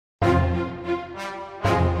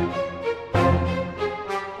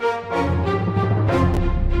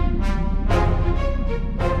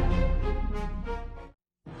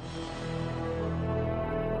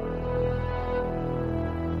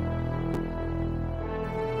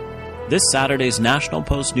This Saturday's National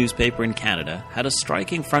Post newspaper in Canada had a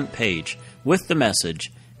striking front page with the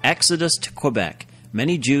message, "Exodus to Quebec.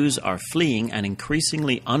 Many Jews are fleeing an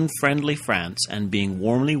increasingly unfriendly France and being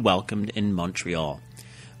warmly welcomed in Montreal.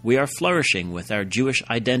 We are flourishing with our Jewish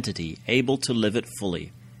identity, able to live it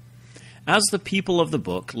fully." As the people of the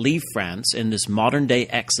book leave France in this modern-day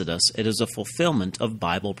exodus, it is a fulfillment of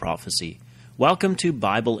Bible prophecy. Welcome to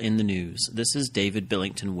Bible in the News. This is David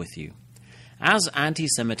Billington with you. As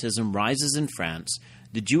anti-Semitism rises in France,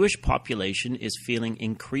 the Jewish population is feeling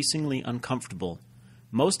increasingly uncomfortable.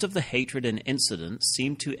 Most of the hatred and incidents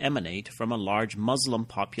seem to emanate from a large Muslim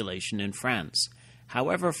population in France.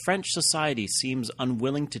 However, French society seems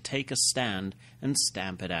unwilling to take a stand and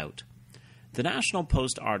stamp it out. The National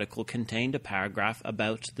Post article contained a paragraph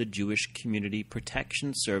about the Jewish Community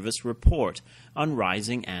Protection Service report on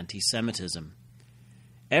rising anti-Semitism.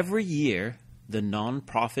 Every year, the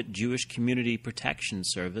non-profit Jewish Community Protection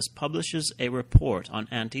Service publishes a report on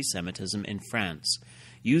anti-Semitism in France,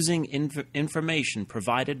 using information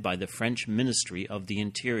provided by the French Ministry of the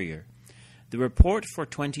Interior. The report for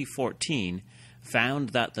 2014 found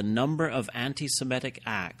that the number of anti-Semitic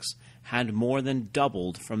acts had more than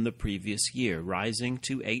doubled from the previous year, rising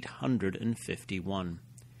to 851.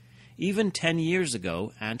 Even 10 years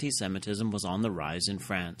ago, anti-Semitism was on the rise in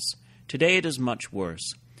France. Today it is much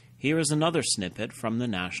worse. Here is another snippet from the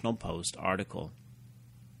National Post article.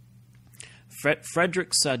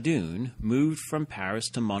 Frederick Sadoun moved from Paris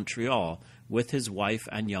to Montreal with his wife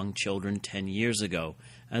and young children 10 years ago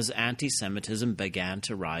as anti-Semitism began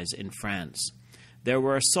to rise in France. There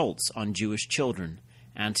were assaults on Jewish children,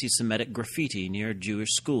 anti-Semitic graffiti near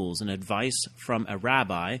Jewish schools, and advice from a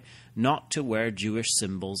rabbi not to wear Jewish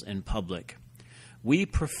symbols in public. "We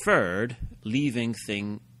preferred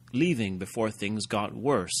leaving before things got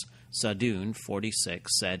worse," Sadoun,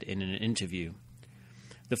 46, said in an interview.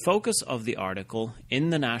 The focus of the article in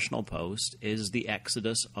the National Post is the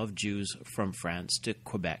exodus of Jews from France to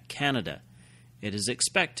Quebec, Canada. It is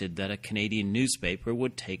expected that a Canadian newspaper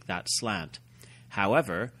would take that slant.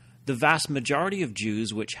 However, the vast majority of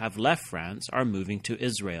Jews which have left France are moving to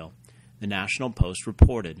Israel, the National Post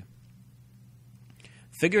reported.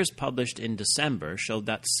 Figures published in December showed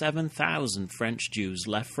that 7,000 French Jews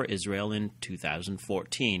left for Israel in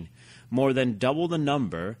 2014, more than double the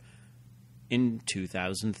number in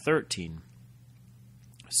 2013.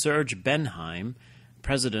 Serge Benheim,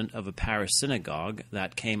 president of a Paris synagogue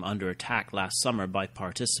that came under attack last summer by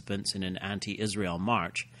participants in an anti-Israel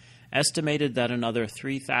march, estimated that another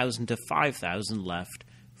 3,000 to 5,000 left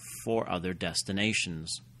for other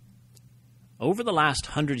destinations. Over the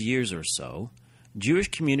last 100 years or so, Jewish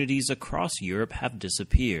communities across Europe have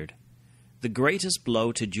disappeared. The greatest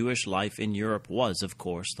blow to Jewish life in Europe was, of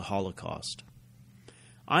course, the Holocaust.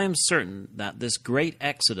 I am certain that this great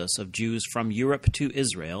exodus of Jews from Europe to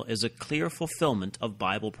Israel is a clear fulfillment of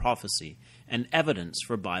Bible prophecy and evidence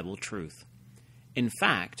for Bible truth. In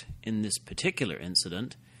fact, in this particular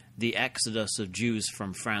incident, the exodus of Jews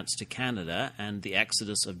from France to Canada and the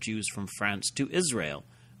exodus of Jews from France to Israel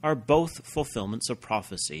are both fulfillments of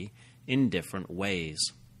prophecy in different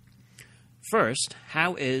ways. First,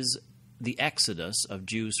 how is the exodus of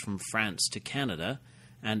Jews from France to Canada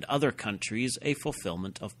and other countries a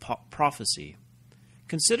fulfillment of prophecy?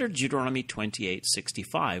 Consider Deuteronomy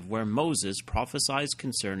 28:65, where Moses prophesies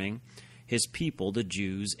concerning his people, the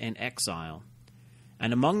Jews in exile.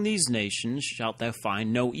 "And among these nations shalt thou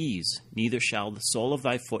find no ease, neither shall the sole of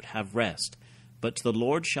thy foot have rest. But the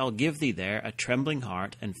Lord shall give thee there a trembling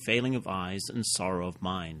heart, and failing of eyes, and sorrow of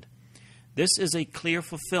mind." This is a clear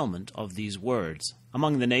fulfillment of these words.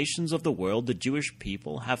 Among the nations of the world, the Jewish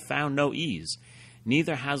people have found no ease,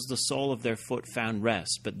 neither has the sole of their foot found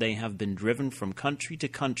rest, but they have been driven from country to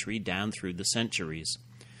country down through the centuries.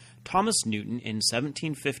 Thomas Newton in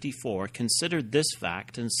 1754 considered this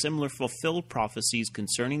fact and similar fulfilled prophecies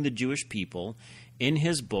concerning the Jewish people in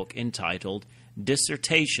his book entitled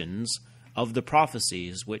Dissertations of the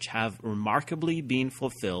Prophecies, which have remarkably been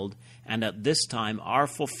fulfilled and at this time are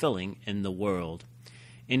fulfilling in the world.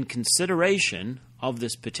 In consideration of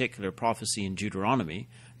this particular prophecy in Deuteronomy,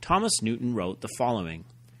 Thomas Newton wrote the following: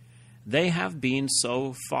 "They have been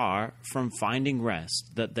so far from finding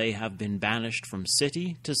rest that they have been banished from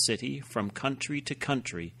city to city, from country to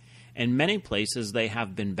country. In many places they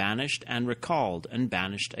have been banished and recalled and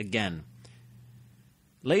banished again."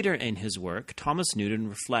 Later in his work, Thomas Newton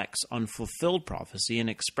reflects on fulfilled prophecy and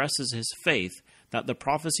expresses his faith that the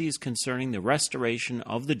prophecies concerning the restoration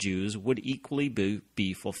of the Jews would equally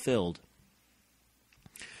be fulfilled.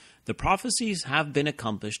 The prophecies have been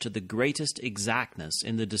accomplished to the greatest exactness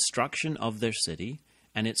in the destruction of their city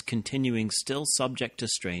and its continuing still subject to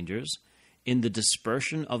strangers, in the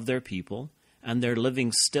dispersion of their people, and their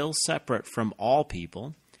living still separate from all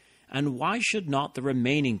people? And why should not the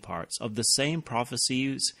remaining parts of the same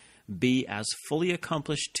prophecies be as fully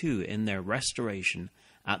accomplished too in their restoration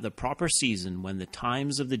at the proper season when the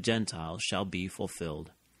times of the Gentiles shall be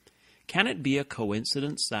fulfilled? Can it be a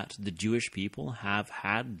coincidence that the Jewish people have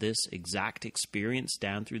had this exact experience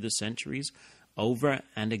down through the centuries, over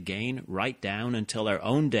and again, right down until our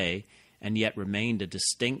own day, and yet remained a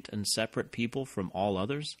distinct and separate people from all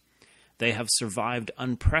others? They have survived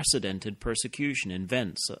unprecedented persecution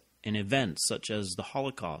in events such as the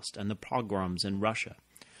Holocaust and the pogroms in Russia.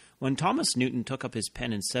 When Thomas Newton took up his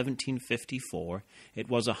pen in 1754, it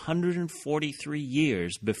was 143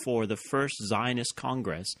 years before the first Zionist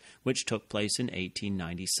Congress, which took place in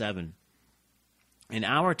 1897. In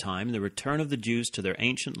our time, the return of the Jews to their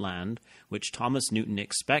ancient land, which Thomas Newton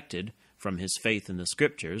expected from his faith in the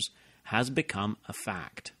Scriptures, has become a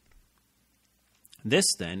fact. This,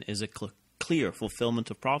 then, is a clear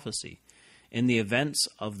fulfillment of prophecy. In the events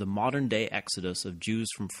of the modern-day exodus of Jews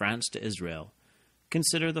from France to Israel,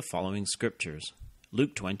 consider the following scriptures.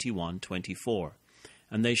 Luke 21:24.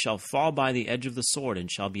 And they shall fall by the edge of the sword, and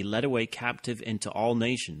shall be led away captive into all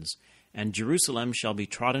nations, and Jerusalem shall be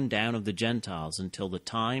trodden down of the Gentiles until the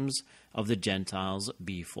times of the Gentiles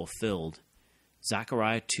be fulfilled.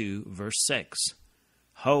 Zechariah 2, verse 6.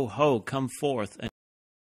 Ho, ho, come forth, and